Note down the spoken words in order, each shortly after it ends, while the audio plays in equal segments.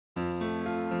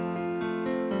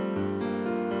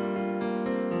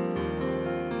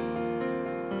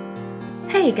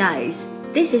Hey guys,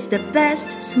 this is the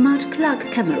best smart clock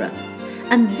camera.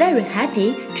 I'm very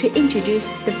happy to introduce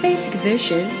the basic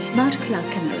version smart clock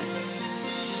camera.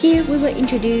 Here we will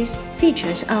introduce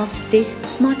features of this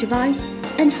smart device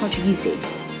and how to use it.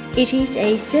 It is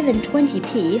a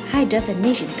 720p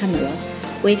high-definition camera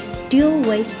with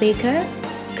dual-way speaker,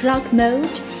 clock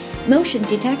mode, motion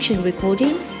detection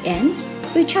recording, and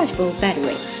rechargeable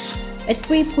battery. A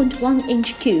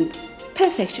 3.1-inch cube,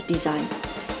 perfect design.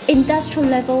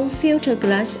 Industrial-level filter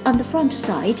glass on the front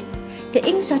side. The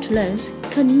inside lens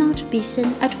cannot be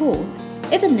seen at all,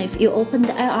 even if you open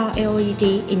the IR LED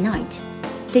in night.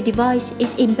 The device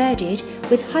is embedded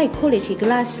with high-quality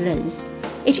glass lens.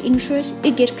 It ensures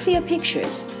you get clear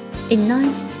pictures. In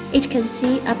night, it can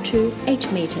see up to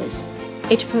 8 meters.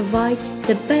 It provides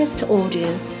the best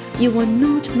audio. You will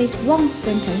not miss one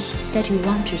sentence that you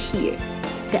want to hear.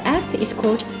 The app is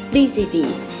called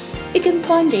VICTORSTAR. You can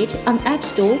find it on App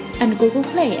Store and Google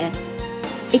Play app.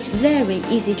 It's very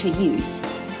easy to use.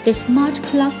 The smart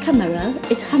clock camera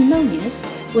is harmonious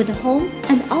with the home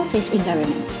and office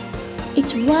environment.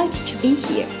 It's right to be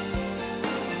here.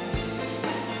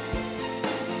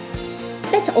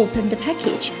 Let's open the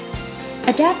package.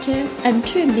 Adapter and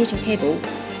 2-meter cable.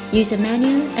 User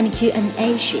manual and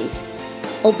Q&A sheet.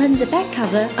 Open the back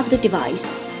cover of the device.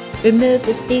 Remove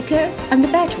the sticker and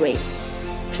the battery.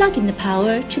 Plug in the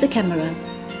power to the camera.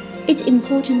 It's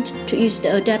important to use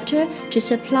the adapter to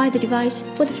supply the device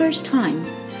for the first time,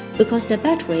 because the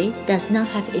battery does not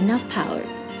have enough power.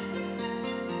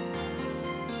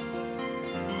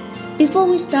 Before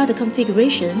we start the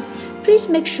configuration, please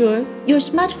make sure your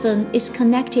smartphone is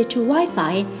connected to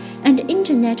Wi-Fi and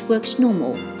internet works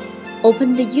normal.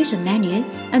 Open the user menu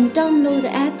and download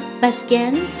the app by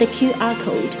scanning the QR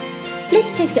code.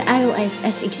 Let's take the iOS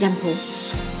as example.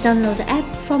 Download the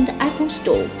app from the Apple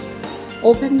Store.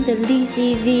 Open the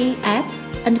VICTORSTAR app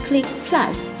and click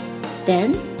Plus.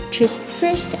 Then choose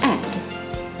First Add.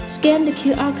 Scan the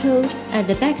QR code at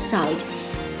the back side.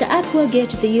 The app will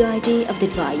get the UID of the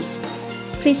device.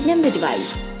 Please name the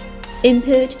device.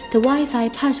 Input the Wi-Fi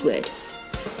password.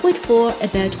 Wait for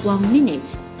about 1 minute.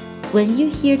 When you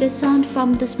hear the sound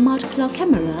from the smart clock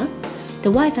camera,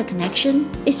 the Wi-Fi connection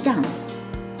is done.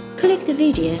 Click the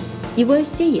video, you will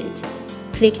see it.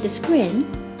 Click the screen,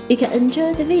 you can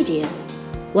enter the video.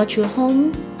 Watch your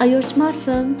home or your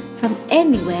smartphone from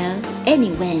anywhere,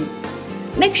 anywhen.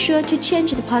 Make sure to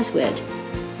change the password.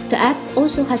 The app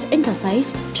also has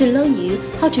interface to learn you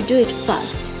how to do it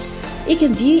fast. You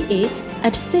can view it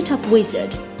at Setup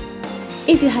Wizard.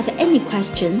 If you have any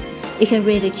question, you can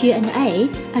read the Q&A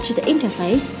at the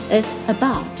interface of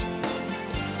About.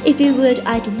 If you would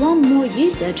add one more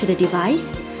user to the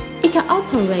device, you can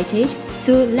operate it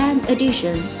through LAN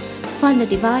addition. Find the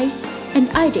device and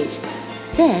add it.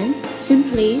 Then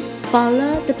simply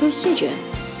follow the procedure.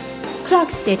 Clock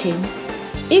setting.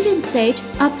 You can set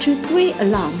up to 3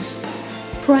 alarms.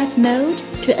 Press mode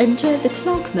to enter the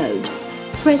clock mode.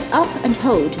 Press up and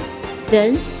hold.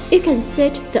 Then you can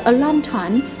set the alarm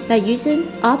time by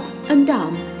using up and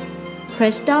down.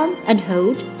 Press down and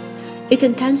hold. You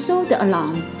can cancel the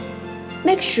alarm.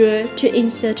 Make sure to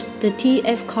insert the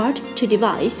TF card to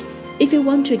device if you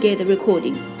want to get the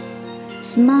recording.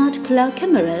 Smart clock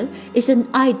camera is an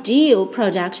ideal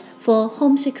product for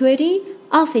home security,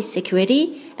 office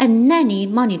security, and nanny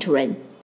monitoring.